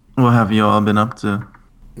What have you all been up to?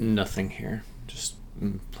 Nothing here. Just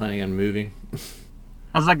planning on moving.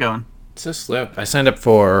 How's that going? It's so slow. I signed up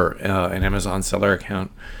for an Amazon seller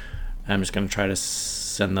account. I'm just going to try to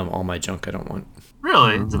send them all my junk I don't want.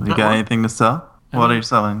 Really? You got anything to sell? What are Um, you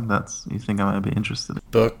selling? That's you think I might be interested in?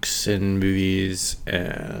 Books and movies,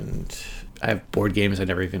 and I have board games I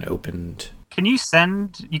never even opened. Can you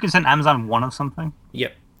send? You can send Amazon one of something.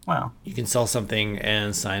 Yep. Wow. You can sell something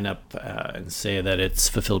and sign up and say that it's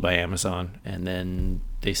fulfilled by Amazon, and then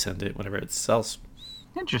they send it whenever it sells.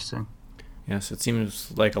 Interesting. Yes, it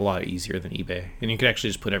seems like a lot easier than eBay. And you could actually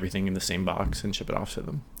just put everything in the same box and ship it off to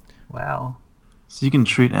them. Wow. So you can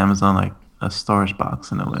treat Amazon like a storage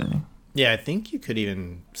box in a way. Yeah, I think you could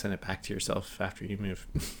even send it back to yourself after you move.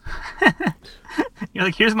 You're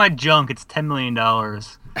like, here's my junk. It's $10 million,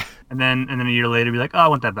 and then a year later, be like, oh, I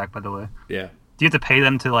want that back. By the way, Yeah. do you have to pay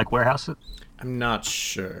them to like warehouse it? I'm not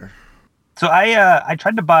sure. So I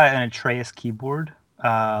tried to buy an Atreus keyboard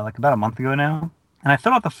like about a month ago now, and I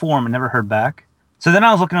filled out the form and never heard back. So then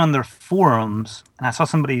I was looking on their forums, and I saw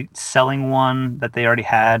somebody selling one that they already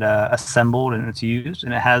had assembled and it's used,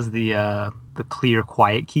 and it has the clear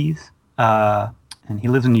quiet keys. And he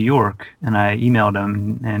lives in New York, and I emailed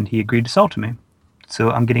him, and he agreed to sell it to me. So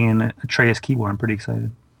I'm getting an Atreus keyboard. I'm pretty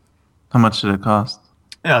excited. How much did it cost?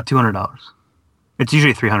 Yeah, $200. It's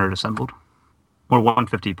usually 300 assembled, or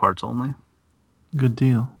 150 parts only. Good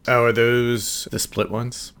deal. Oh, are those the split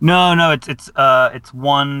ones? No, it's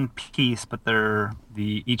one piece, but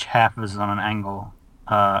each half is on an angle.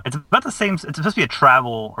 It's about the same. It's supposed to be a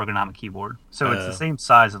travel ergonomic keyboard, so it's the same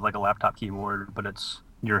size as like a laptop keyboard, but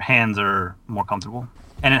your hands are more comfortable,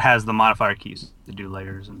 and it has the modifier keys to do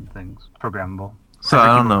layers and things, programmable. So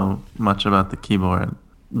I don't know much about the keyboard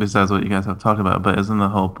besides what you guys have talked about, but isn't the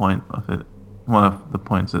whole point of it, one of the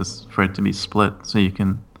points is for it to be split so you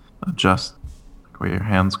can adjust where your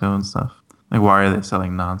hands go and stuff? Like, why are they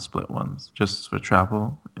selling non-split ones? Just for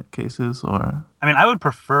travel cases, or? I mean, I would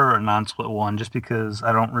prefer a non-split one just because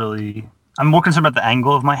I'm more concerned about the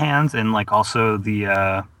angle of my hands and like also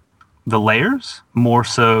the layers more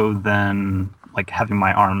so than like having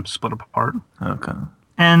my arms split apart. Okay.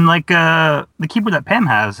 And like the keyboard that Pam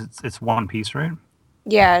has, it's one piece, right?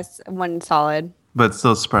 Yeah, it's one solid. But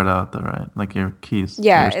still spread out though, right? Like your keys.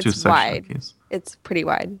 Yeah, There's two it's sectional wide. keys. It's pretty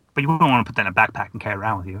wide. But you wouldn't want to put that in a backpack and carry it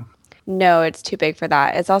around with you. No, it's too big for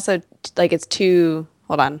that. It's also like it's too.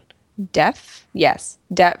 Hold on. Depth? Yes,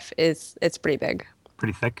 depth it's pretty big.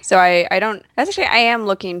 Pretty thick. So I don't. That's actually I am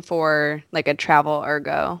looking for like a travel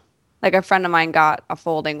ergo. Like a friend of mine got a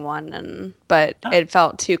folding one, but it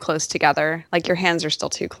felt too close together. Like your hands are still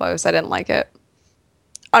too close. I didn't like it.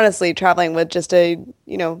 Honestly, traveling with just a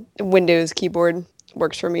Windows keyboard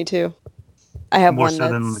works for me too. I have More one so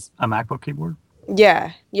that's than a MacBook keyboard.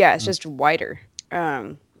 yeah, it's just wider.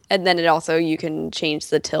 And then it also you can change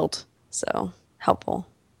the tilt, so helpful.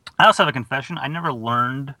 I also have a confession. I never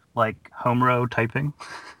learned like home row typing.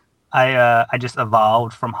 I just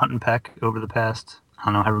evolved from Hunt and Peck over the past, I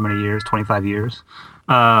don't know, however many years, 25 years.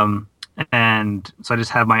 And so I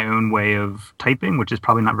just have my own way of typing, which is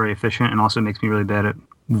probably not very efficient and also makes me really bad at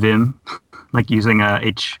Vim, like using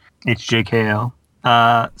HJKL.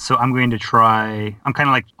 So I'm going to try, I'm kind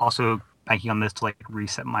of like also banking on this to like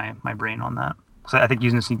reset my brain on that. So I think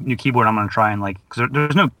using this new keyboard, I'm going to try and like, because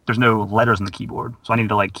there's no letters on the keyboard. So I need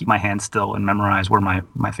to like keep my hand still and memorize where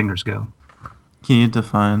my fingers go. Can you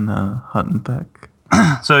define Hunt and Peck?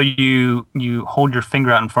 So you hold your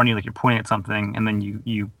finger out in front of you like you're pointing at something, and then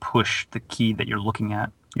you push the key that you're looking at.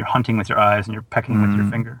 You're hunting with your eyes, and you're pecking with your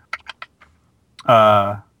finger.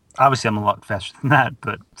 Obviously, I'm a lot faster than that,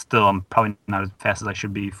 but still, I'm probably not as fast as I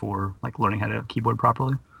should be for like learning how to keyboard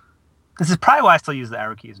properly. This is probably why I still use the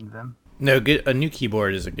arrow keys in Vim. No, a new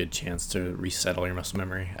keyboard is a good chance to resettle your muscle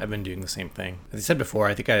memory. I've been doing the same thing. As I said before,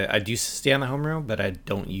 I think I do stay on the home row, but I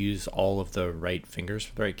don't use all of the right fingers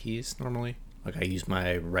for the right keys normally. Like I use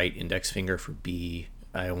my right index finger for B.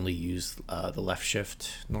 I only use the left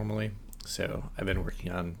shift normally. So I've been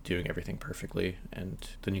working on doing everything perfectly, and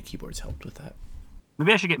the new keyboards helped with that.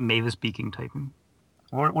 Maybe I should get Mavis Beacon typing.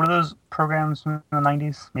 What are those programs from the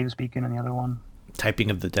 90s? Mavis Beacon and the other one.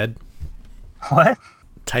 Typing of the Dead. What?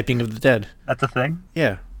 Typing of the Dead. That's a thing?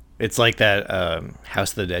 Yeah. It's like that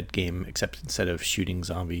House of the Dead game, except instead of shooting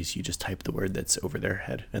zombies, you just type the word that's over their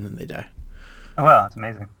head, and then they die. Oh, wow, that's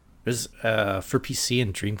amazing. There's for PC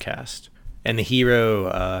and Dreamcast. And the hero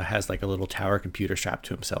has like a little tower computer strapped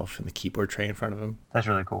to himself and the keyboard tray in front of him. That's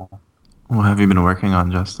really cool. What have you been working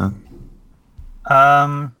on, Justin?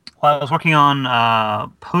 Well, I was working on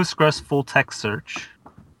Postgres full text search.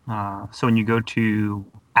 So when you go to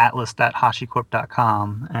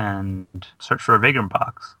atlas.hashicorp.com and search for a Vagrant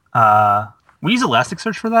box, We use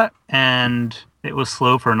Elasticsearch for that, and it was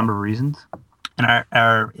slow for a number of reasons. And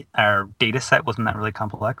our data set wasn't that really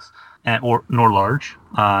complex, or nor large.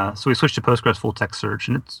 So we switched to Postgres full text search,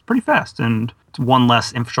 and it's pretty fast. And it's one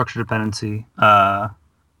less infrastructure dependency,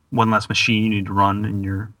 one less machine you need to run in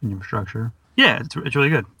your infrastructure. Yeah, it's really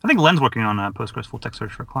good. I think Len's working on Postgres full text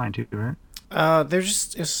search for a client too, right? They're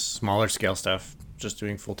just smaller scale stuff. Just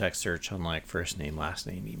doing full text search on like first name, last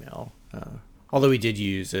name, email. Although we did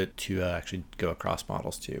use it to actually go across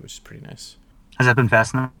models too, which is pretty nice. Has that been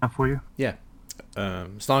fast enough for you? Yeah.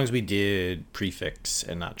 As long as we did prefix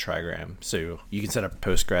and not trigram. So you can set up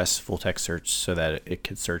Postgres full text search so that it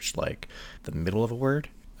could search like the middle of a word.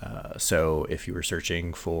 So if you were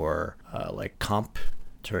searching for like comp,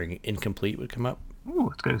 Turing incomplete would come up. Ooh,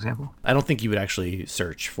 that's a good example. I don't think you would actually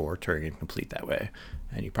search for Turing incomplete that way.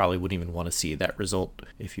 And you probably wouldn't even want to see that result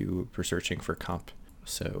if you were searching for comp.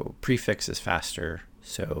 So prefix is faster.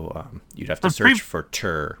 So you'd have to search for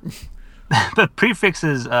tur. But prefix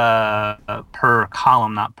is per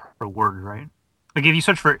column, not per word, right? Like if you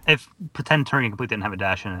search for, pretend Turing incomplete didn't have a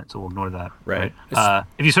dash in it, so we'll ignore that. Right.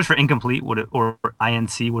 If you search for incomplete, would it, or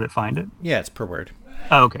INC, would it find it? Yeah, it's per word.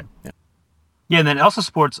 Oh, okay. Yeah. Yeah, and then it also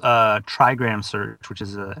supports trigram search, which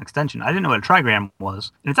is an extension. I didn't know what a trigram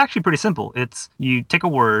was. And it's actually pretty simple. It's you take a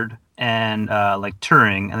word and like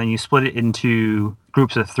Turing, and then you split it into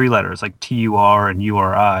groups of 3 letters, like TUR and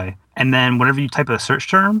URI. And then whenever you type a search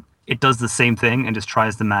term, it does the same thing and just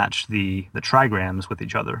tries to match the trigrams with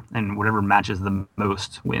each other. And whatever matches the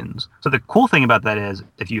most wins. So the cool thing about that is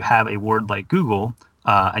if you have a word like Google,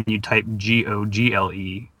 and you type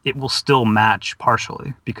GOGLE, it will still match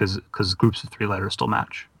partially because groups of 3 letters still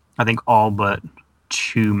match. I think all but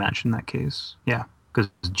 2 match in that case. Yeah, because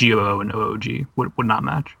GOO and OOG would not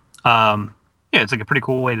match. Yeah, it's like a pretty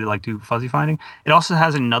cool way to like do fuzzy finding. It also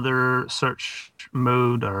has another search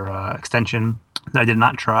mode or extension that I did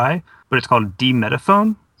not try, but it's called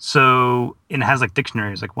demetaphone. So and it has like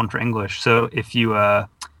dictionaries, like one for English. So if you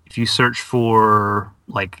search for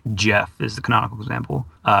like Jeff is the canonical example,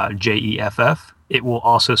 JEFF, it will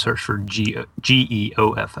also search for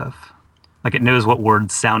GEOFF. Like it knows what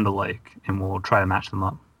words sound alike and will try to match them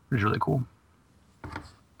up, which is really cool.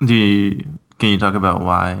 Can you talk about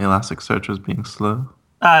why Elasticsearch was being slow?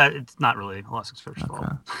 It's not really Elasticsearch's fault,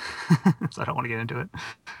 so I don't want to get into it.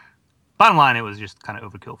 Bottom line, it was just kind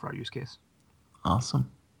of overkill for our use case.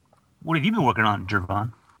 Awesome. What have you been working on,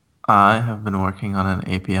 Jervon? I have been working on an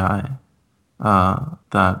API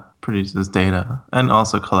that produces data and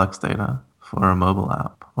also collects data for a mobile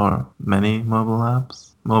app or many mobile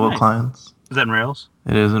apps, mobile clients. Is that in Rails?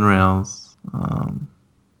 It is in Rails.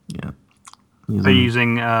 Yeah. Are you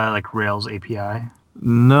using like Rails API?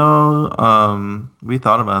 No, we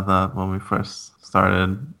thought about that when we first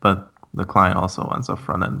started, but the client also wants a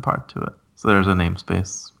front end part to it. So there's a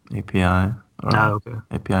namespace API or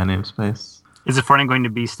API namespace. Is the front end going to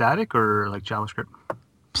be static or like JavaScript?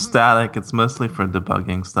 Static. It's mostly for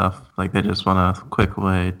debugging stuff. Like they just want a quick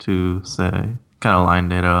way to say kind of line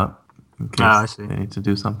data up in case they need to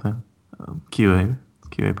do something. QA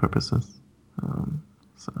purposes.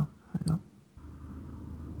 So yeah.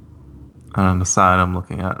 And on the side, I'm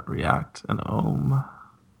looking at React and Ohm,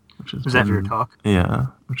 which is that for your talk? Yeah,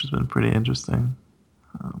 which has been pretty interesting.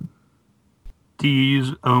 Do you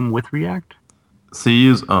use Ohm with React? So you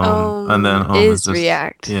use Ohm, and then Ohm is just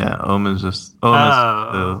React. Yeah, Ohm is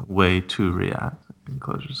the way to React in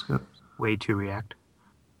ClojureScript. Way to React.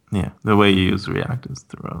 Yeah, the way you use React is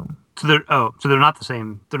through Ohm. So they're not the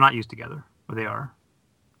same. They're not used together, or they are.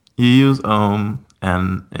 You use Ohm,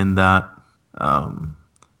 and in that,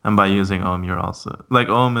 and by using Ohm, you're also like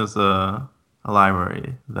Ohm is a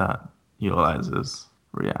library that utilizes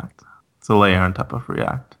React. It's a layer on top of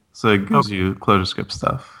React, so it gives you ClojureScript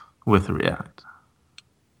stuff with React.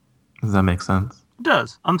 Does that make sense? It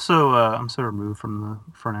does. I'm so removed from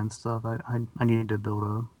the front end stuff. I need to build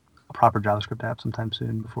a proper JavaScript app sometime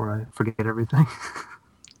soon before I forget everything.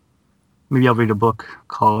 Maybe I'll read a book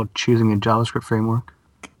called Choosing a JavaScript Framework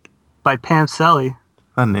by Pam Selly.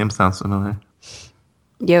 That name sounds familiar.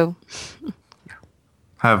 Yo.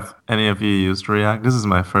 Have any of you used React? This is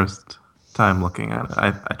my first time looking at it.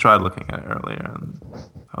 I tried looking at it earlier and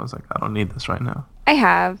I was like, I don't need this right now. I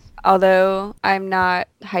have, although I'm not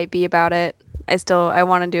hypey about it. I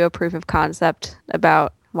want to do a proof of concept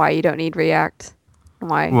about why you don't need React and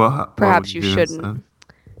why perhaps you shouldn't. Instead?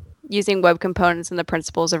 Using web components and the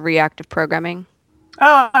principles of reactive programming.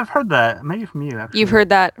 Oh, I've heard that. Maybe from you, actually. You've heard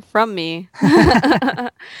that from me.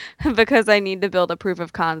 Because I need to build a proof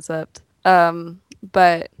of concept.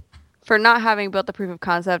 But for not having built the proof of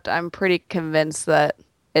concept, I'm pretty convinced that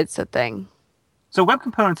it's a thing. So web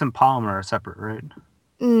components and Polymer are separate, right?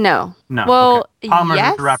 No. No. Well, okay. Polymer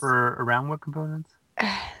yes. is the wrapper around web components.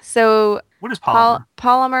 So What is Polymer?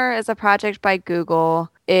 Polymer is a project by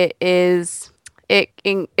Google. It's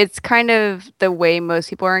kind of the way most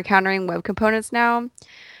people are encountering web components now,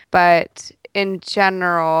 but in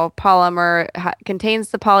general, Polymer contains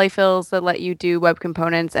the polyfills that let you do web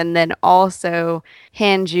components, and then also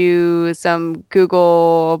hand you some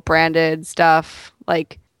Google branded stuff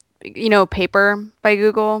like Paper by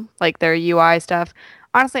Google, like their UI stuff.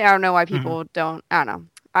 Honestly, I don't know why people don't. I don't know.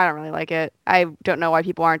 I don't really like it. I don't know why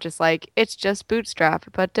people aren't just like, it's just Bootstrap,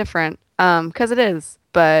 but different. Because it is.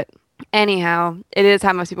 But anyhow, it is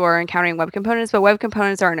how most people are encountering web components, but web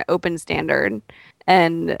components are an open standard.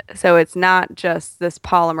 And so it's not just this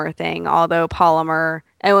Polymer thing, although Polymer,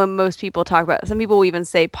 and when most people talk about, some people will even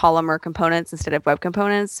say Polymer components instead of web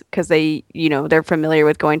components because they're familiar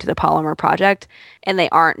with going to the Polymer project and they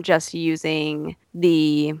aren't just using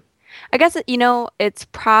I guess, it's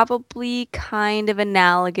probably kind of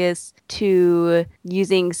analogous to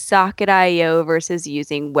using Socket.io versus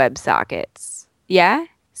using WebSockets. Yeah?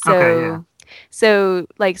 So, Okay, yeah. So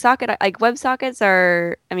like WebSockets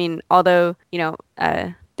are, I mean, although,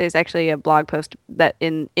 there's actually a blog post that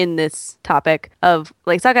in this topic of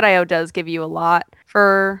like Socket.io does give you a lot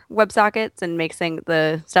for WebSockets and makes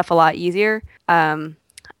the stuff a lot easier. I'm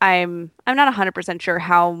not 100% sure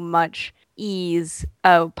how much ease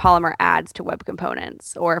Polymer adds to web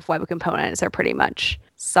components, or if web components are pretty much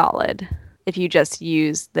solid if you just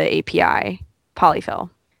use the API polyfill.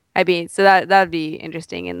 So that'd be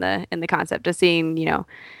interesting in the concept of seeing,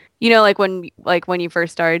 like when you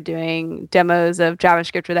first started doing demos of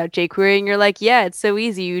JavaScript without jQuery, and you're like, yeah, it's so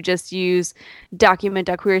easy. You just use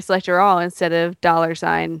document.querySelectorAll instead of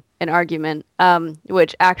 $ an argument,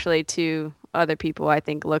 which actually to other people I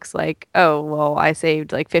think looks like, oh, well, I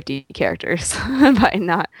saved like 50 characters by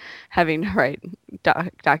not having to write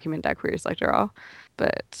document.querySelectorAll.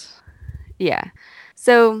 But yeah.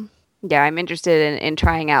 So yeah, I'm interested in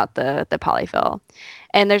trying out the polyfill.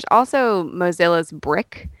 And there's also Mozilla's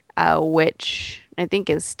Brick, which I think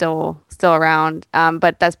is still around.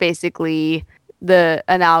 But that's basically the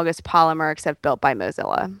analogous Polymer except built by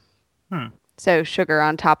Mozilla. So Sugar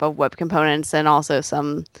on top of web components and also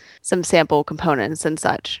some sample components and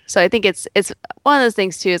such. So I think it's one of those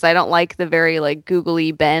things too is I don't like the very like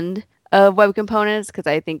googly bend of web components because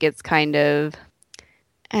I think it's kind of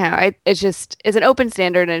it's an open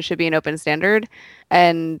standard and it should be an open standard.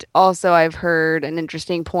 And also I've heard an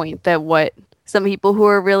interesting point that what some people who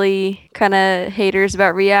are really kind of haters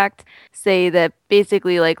about React say that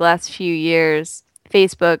basically like last few years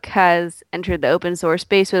Facebook has entered the open source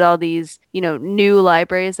space with all these, new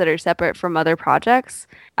libraries that are separate from other projects.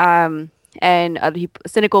 And other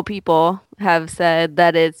cynical people have said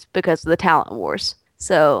that it's because of the talent wars.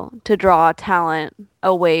 So to draw talent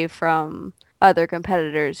away from other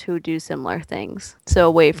competitors who do similar things. So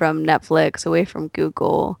away from Netflix, away from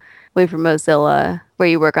Google, away from Mozilla, where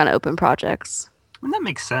you work on open projects. And that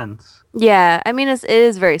makes sense. Yeah, I mean, it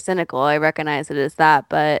is very cynical. I recognize it as that,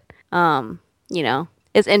 but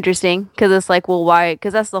it's interesting because it's like, well, why?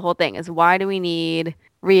 Because that's the whole thing is why do we need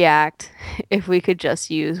React if we could just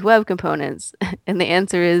use web components? And the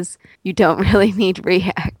answer is you don't really need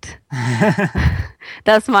React.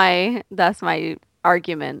 That's my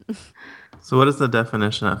argument. So what is the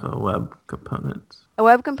definition of a web component? A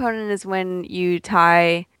web component is when you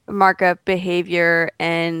tie markup, behavior,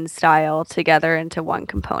 and style together into one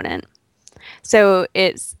component. So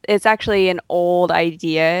it's actually an old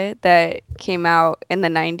idea that came out in the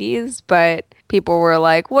 90s, but people were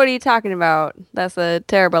like, what are you talking about? That's a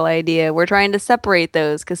terrible idea. We're trying to separate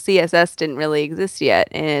those because CSS didn't really exist yet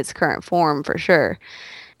in its current form for sure.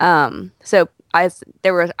 So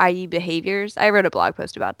there were IE behaviors. I wrote a blog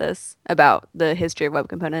post about this, about the history of web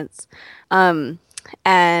components. And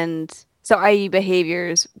so IE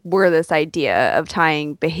behaviors were this idea of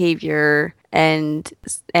tying behavior and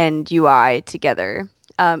UI together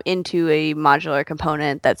into a modular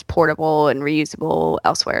component that's portable and reusable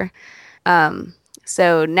elsewhere.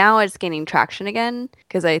 So now it's gaining traction again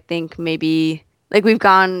because I think maybe like we've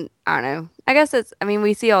gone, I don't know. I guess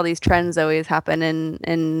we see all these trends always happen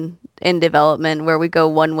in development where we go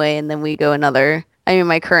one way and then we go another. I mean,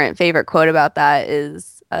 my current favorite quote about that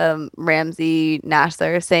is Ramsey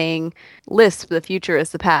Nasser saying, "Lisp, the future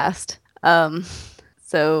is the past."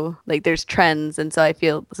 So like there's trends, and so I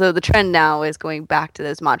feel so the trend now is going back to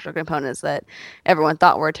those modular components that everyone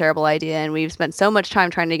thought were a terrible idea, and we've spent so much time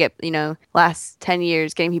trying to get last 10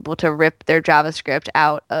 years getting people to rip their JavaScript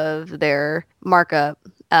out of their markup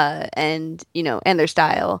and and their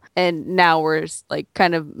style. And now we're like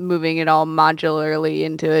kind of moving it all modularly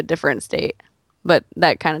into a different state, but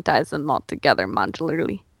that kind of ties them all together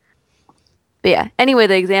modularly. But yeah, anyway,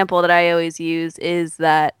 the example that I always use is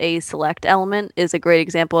that a select element is a great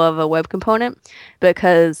example of a web component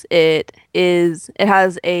because it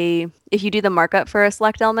has if you do the markup for a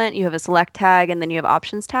select element, you have a select tag and then you have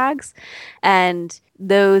options tags, and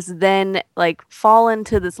those then like fall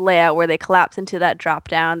into this layout where they collapse into that drop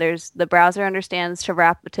down. There's the browser understands to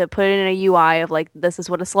put it in a UI of like, this is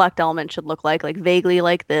what a select element should look like vaguely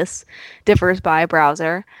like this, differs by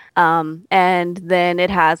browser. And then it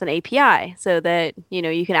has an API so that,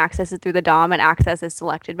 you can access it through the DOM and access a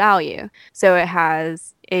selected value. So it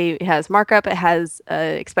has markup, it has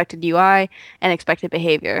expected UI and expected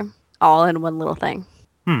behavior all in one little thing.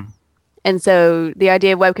 And so the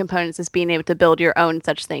idea of web components is being able to build your own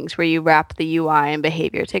such things where you wrap the UI and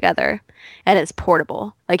behavior together, and it's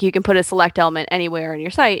portable. Like you can put a select element anywhere in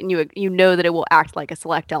your site, and you know that it will act like a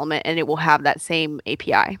select element, and it will have that same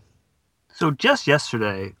API. So just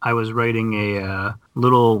yesterday, I was writing a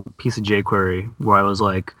little piece of jQuery where I was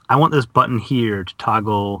like, I want this button here to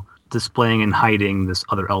toggle displaying and hiding this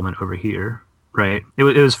other element over here, right? It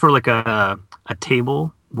was for like a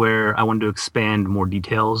table where I wanted to expand more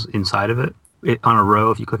details inside of it on a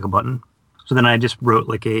row if you click a button. So then I just wrote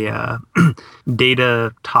like a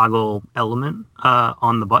data toggle element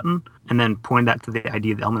on the button and then pointed that to the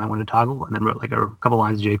ID of the element I wanted to toggle and then wrote like a couple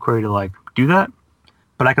lines of jQuery to like do that.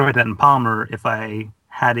 But I could write that in Polymer if I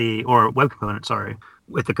had or web component, sorry,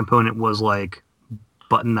 if the component was like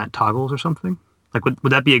button that toggles or something. Like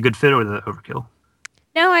would that be a good fit or the overkill?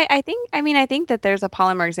 No, I think that there's a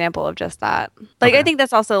Polymer example of just that. Like, okay. I think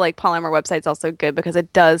that's also like Polymer website's also good because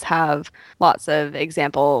it does have lots of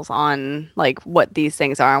examples on like what these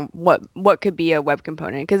things are, and what could be a web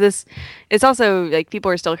component. Because it's also like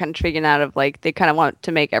people are still kind of figuring out of like they kind of want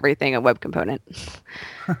to make everything a web component.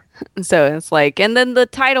 So it's like, and then the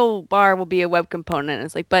title bar will be a web component.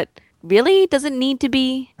 It's like, but really, does it need to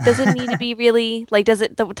be really? Like, does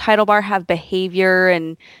the title bar have behavior,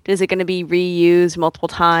 and is it going to be reused multiple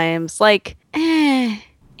times? Like,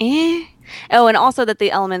 Oh, and also that the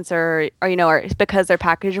elements are because they're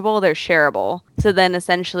packageable, they're shareable. So then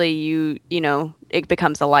essentially it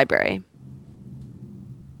becomes a library.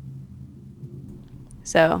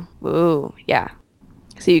 So, yeah.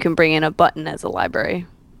 So you can bring in a button as a library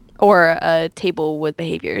or a table with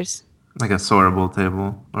behaviors. Like a sortable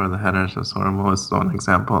table, or the headers are sortable is one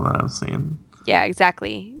example that I've seen. Yeah,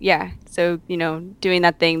 exactly. Yeah. So, doing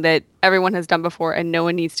that thing that everyone has done before and no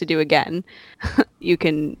one needs to do again, you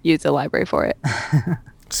can use a library for it.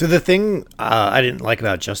 So the thing I didn't like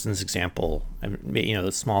about Justin's example,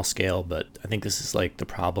 the small scale, but I think this is like the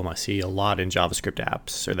problem I see a lot in JavaScript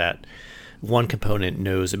apps, or that one component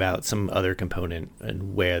knows about some other component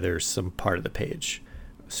and where there's some part of the page.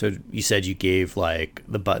 So you said you gave like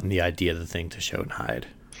the button the ID of the thing to show and hide.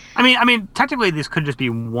 I mean, technically this could just be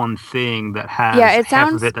one thing that has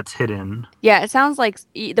half of it that's hidden. Yeah, it sounds like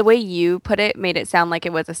the way you put it made it sound like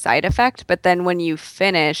it was a side effect, but then when you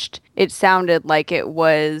finished, it sounded like it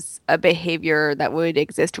was a behavior that would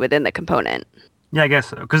exist within the component. Yeah, I guess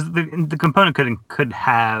so, because the component could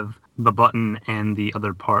have the button and the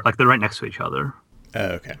other part, like they're right next to each other. Oh,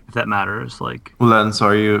 okay. If that matters, like. Well, then, so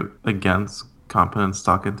are you against components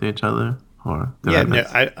talking to each other, or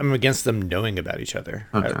I'm against them knowing about each other.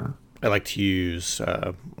 Okay. I like to use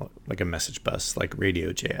like a message bus, like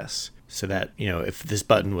Radio.js, so that if this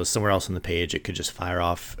button was somewhere else on the page, it could just fire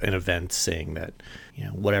off an event saying that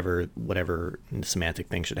whatever semantic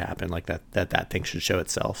thing should happen, like that thing should show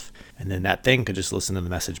itself, and then that thing could just listen to the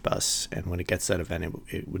message bus, and when it gets that event,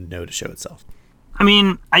 it would know to show itself. I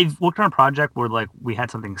mean, I've worked on a project where like we had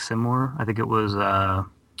something similar. I think it was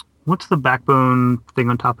what's the Backbone thing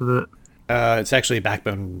on top of it? It's actually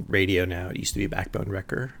Backbone Radio now. It used to be Backbone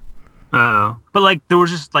Wrecker. Oh, but like there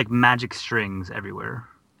was just like magic strings everywhere,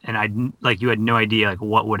 and you had no idea like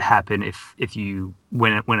what would happen if you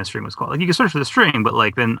when a string was called. Like you could search for the string, but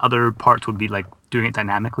like then other parts would be like doing it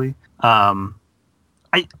dynamically.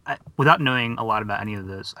 I without knowing a lot about any of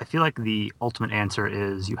this, I feel like the ultimate answer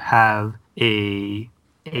is you have a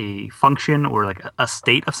function or like a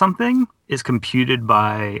state of something is computed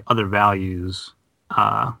by other values,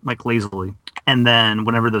 like lazily, and then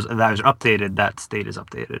whenever those values are updated, that state is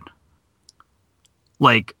updated.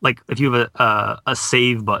 Like if you have a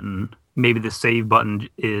save button, maybe the save button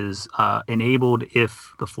is enabled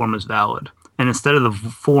if the form is valid. And instead of the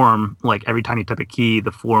form, like every time you type a key,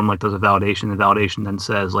 the form like does a validation. The validation then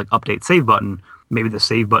says like update save button. Maybe the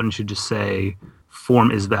save button should just say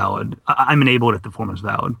form is valid. I'm enabled if the form is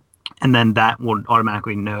valid. And then that would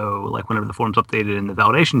automatically know, like, whenever the form's updated and the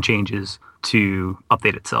validation changes, to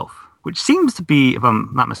update itself, which seems to be, if I'm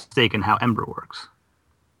not mistaken, how Ember works.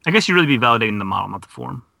 I guess you'd really be validating the model, not the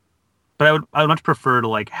form. But I would much prefer to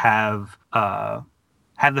like have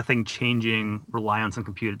the thing changing rely on some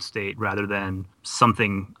computed state rather than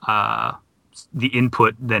something the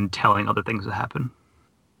input then telling other things to happen.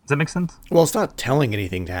 Does that make sense? Well, it's not telling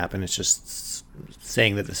anything to happen. It's just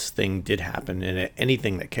saying that this thing did happen, and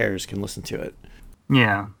anything that cares can listen to it.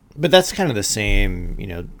 Yeah. But that's kind of the same,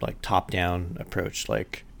 like top-down approach.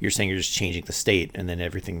 Like you're saying you're just changing the state, and then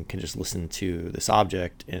everything can just listen to this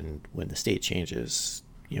object, and when the state changes,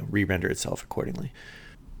 re-render itself accordingly.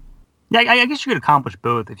 Yeah, I guess you could accomplish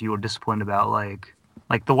both if you were disciplined about like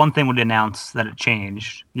the one thing would announce that it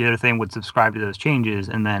changed, the other thing would subscribe to those changes,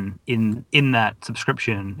 and then in that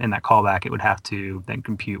subscription, in that callback, it would have to then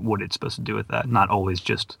compute what it's supposed to do with that, not always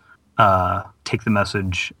just take the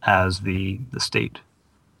message as the state.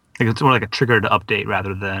 Like it's more like a trigger to update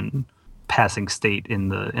rather than passing state in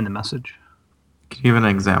the message. Can you give an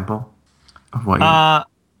example of what you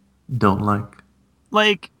don't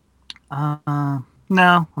like?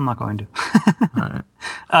 No, I'm not going to.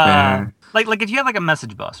 All right. Like if you have like a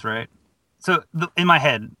message bus, right? So in my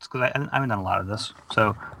head, because I haven't done a lot of this.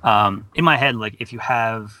 So in my head, like if you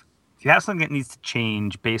have something that needs to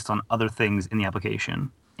change based on other things in the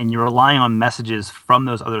application, and you're relying on messages from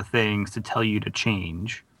those other things to tell you to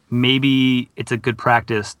change, maybe it's a good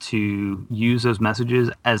practice to use those messages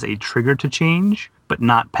as a trigger to change, but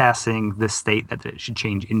not passing the state that it should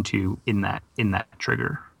change into in that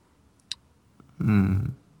trigger.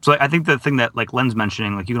 So I think the thing that like Len's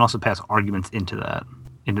mentioning, like you can also pass arguments into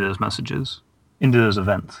those messages, into those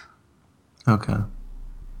events. Okay.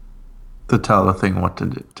 To tell the thing what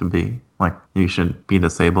to be, like you should be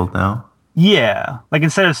disabled now. Yeah, like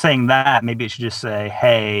instead of saying that, maybe it should just say,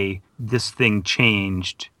 "Hey, this thing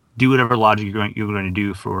changed. Do whatever logic you're going to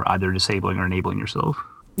do for either disabling or enabling yourself."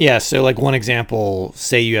 Yeah. So like one example,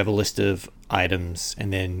 say you have a list of items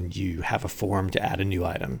and then you have a form to add a new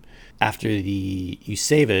item. After you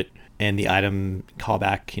save it and the item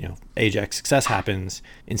callback, AJAX success happens,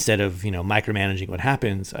 instead of, micromanaging what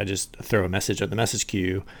happens, I just throw a message on the message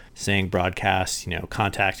queue saying broadcast,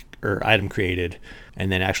 contact or item created,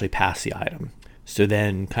 and then actually pass the item. So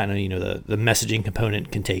then kind of, the messaging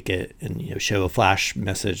component can take it and, show a flash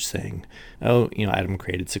message saying, oh, item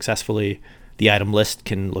created successfully. The item list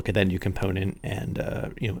can look at that new component and,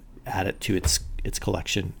 add it to its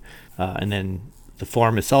collection. And then the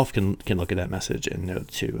form itself can look at that message and note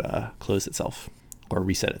to close itself or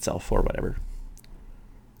reset itself or whatever.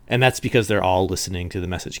 And that's because they're all listening to the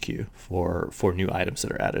message queue for new items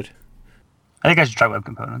that are added. I think I should try web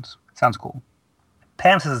components. It sounds cool.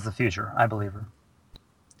 Pam says it's the future. I believe her.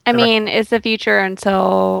 I mean, it's the future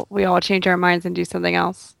until we all change our minds and do something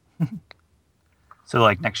else. So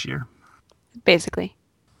like next year. Basically.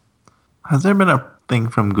 Has there been a thing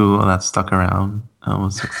from Google that stuck around and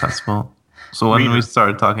was successful? So when we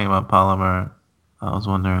started talking about Polymer, I was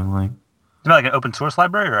wondering, like... Is it like an open source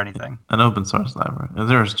library or anything? An open source library.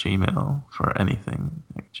 There's Gmail for anything.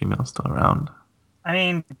 Like Gmail's still around. I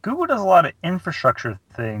mean, Google does a lot of infrastructure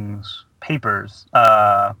things, papers,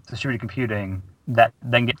 distributed computing, that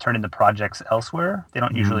then get turned into projects elsewhere. They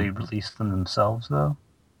don't usually release them themselves, though.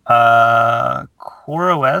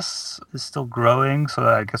 CoreOS is still growing, so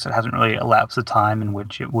I guess it hasn't really elapsed the time in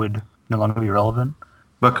which it would no longer be relevant.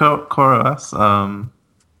 But CoreOS,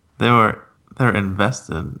 they're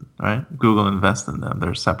invested, right? Google invested in them.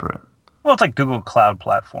 They're separate. Well, it's like Google Cloud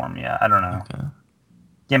Platform. Yeah, I don't know. Okay.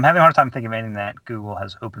 Yeah, I'm having a hard time thinking of anything that Google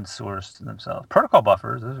has open sourced themselves. Protocol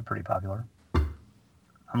buffers, those are pretty popular.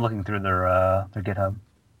 I'm looking through their GitHub.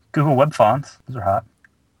 Google Web Fonts, those are hot.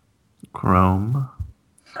 Chrome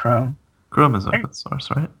is open source,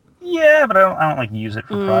 right? Yeah, but I don't like use it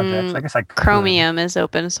for projects. I guess I could. Chromium is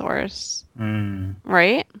open source,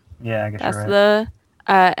 right? Yeah, I guess That's you're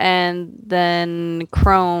right. and then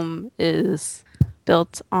Chrome is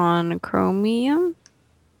built on Chromium.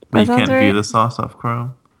 But you That can't sounds view right. the source of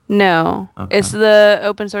Chrome? No, Okay. it's the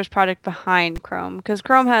open source project behind Chrome, because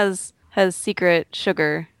Chrome has secret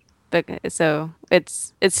sugar, but so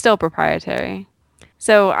it's still proprietary.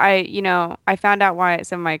 So I found out why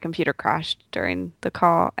some of my computer crashed during the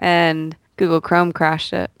call, and Google Chrome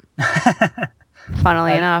crashed it.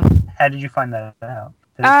 Funnily enough, How did you find that out?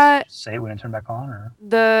 Did it say when it turned back on, or?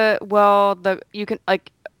 you can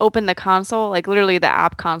like open the console, like literally the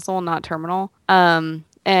app console, not terminal.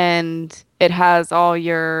 and it has all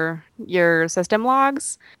your system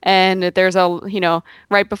logs. And there's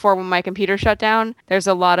right before when my computer shut down, there's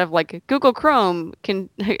a lot of like Google Chrome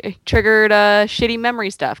triggered shitty memory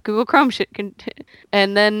stuff. Google Chrome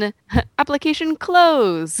and then application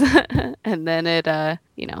close, and then it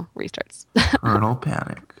restarts. Kernel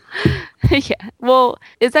panic. Yeah. Well,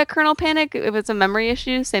 is that kernel panic if it's a memory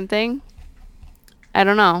issue? Same thing? I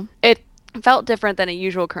don't know. It felt different than a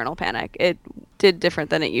usual kernel panic. It did different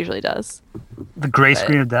than it usually does. The gray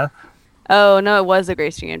screen of death. Oh no, it was a gray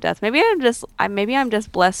screen of death. Maybe I'm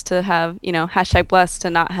just blessed to have #blessed to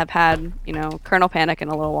not have had kernel panic in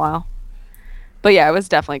a little while. But yeah, it was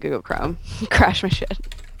definitely Google Chrome. Crash my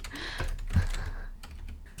shit.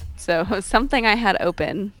 So it was something I had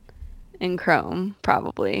open in Chrome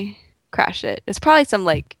probably crashed it. It's probably some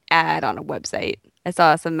like ad on a website. I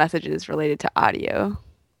saw some messages related to audio.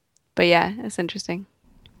 But yeah, it's interesting.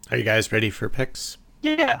 Are you guys ready for picks?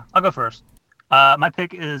 Yeah, I'll go first. My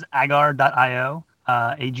pick is agar.io,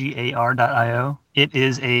 agar.io. It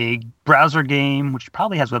is a browser game which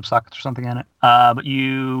probably has WebSockets or something in it. But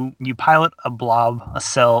you pilot a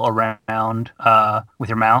cell around with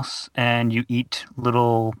your mouse, and you eat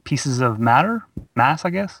little pieces of mass,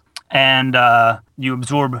 I guess. And you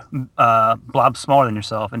absorb blobs smaller than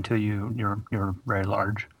yourself until you're very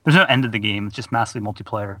large. There's no end to the game. It's just massively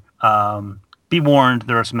multiplayer. Be warned,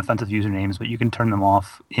 there are some offensive usernames, but you can turn them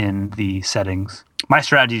off in the settings. My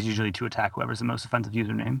strategy is usually to attack whoever's the most offensive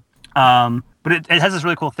username. But it has this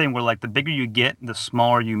really cool thing where like the bigger you get, the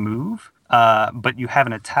smaller you move. But you have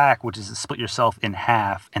an attack, which is to split yourself in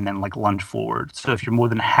half and then like lunge forward. So if you're more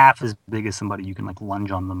than half as big as somebody, you can like lunge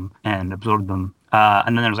on them and absorb them.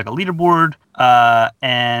 And then there's like a leaderboard,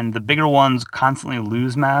 and the bigger ones constantly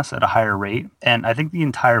lose mass at a higher rate. And I think the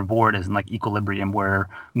entire board is in like equilibrium, where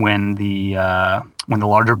when the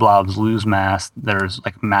larger blobs lose mass, there's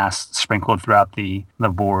like mass sprinkled throughout the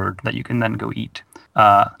board that you can then go eat. It's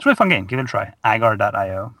a really fun game. Give it a try.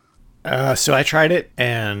 agar.io. So I tried it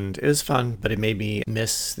and it was fun, but it made me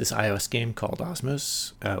miss this iOS game called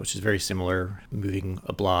Osmos, which is very similar, moving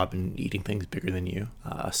a blob and eating things bigger than you.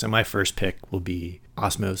 So my first pick will be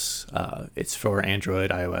Osmos. It's for Android,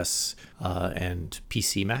 iOS, and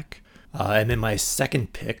PC Mac. And then my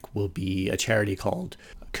second pick will be a charity called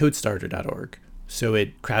codestarter.org. So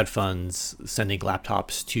it crowdfunds sending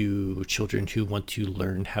laptops to children who want to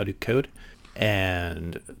learn how to code.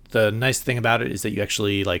 And the nice thing about it is that you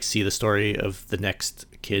actually like see the story of the next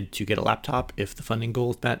kid to get a laptop if the funding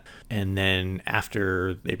goal is met. And then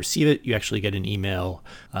after they receive it, you actually get an email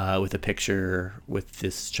with a picture with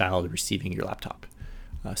this child receiving your laptop.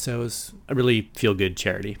 So it was a really feel-good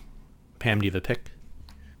charity. Pam, do you have a pick?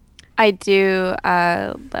 I do.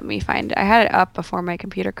 Let me find it. I had it up before my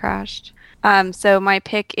computer crashed. So my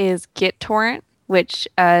pick is GitTorrent, which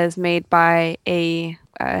is made by a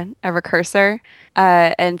recursor.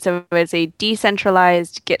 And so it's a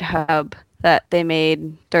decentralized GitHub that they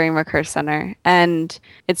made during Recurse Center. And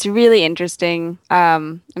it's really interesting.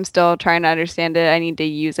 I'm still trying to understand it. I need to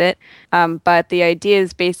use it. But the idea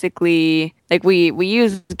is basically like we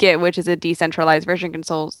use Git, which is a decentralized version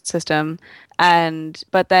control system.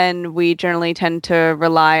 But then we generally tend to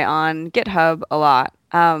rely on GitHub a lot.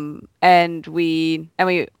 And we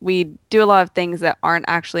do a lot of things that aren't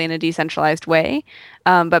actually in a decentralized way.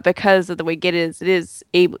 But because of the way Git is,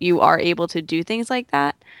 you are able to do things like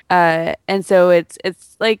that. And so it's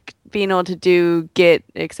like being able to do Git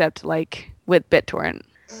except like with BitTorrent.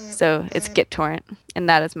 So it's GitTorrent, and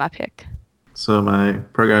that is my pick. So my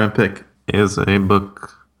programming pick is a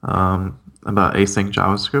book about async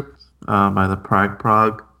JavaScript by the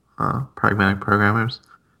Pragmatic Programmers.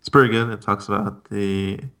 It's pretty good. It talks about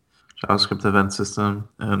the JavaScript event system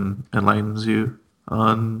and enlightens you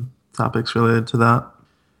on topics related to that.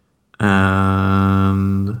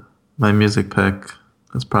 And my music pick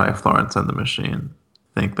is probably Florence and the Machine.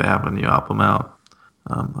 I think they have a new album out.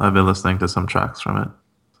 I've been listening to some tracks from it.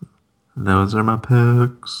 Those are my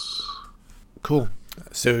picks. Cool.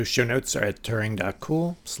 So show notes are at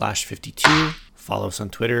turing.cool/52. Follow us on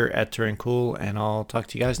Twitter at turingcool, and I'll talk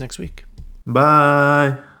to you guys next week.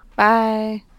 Bye. Bye.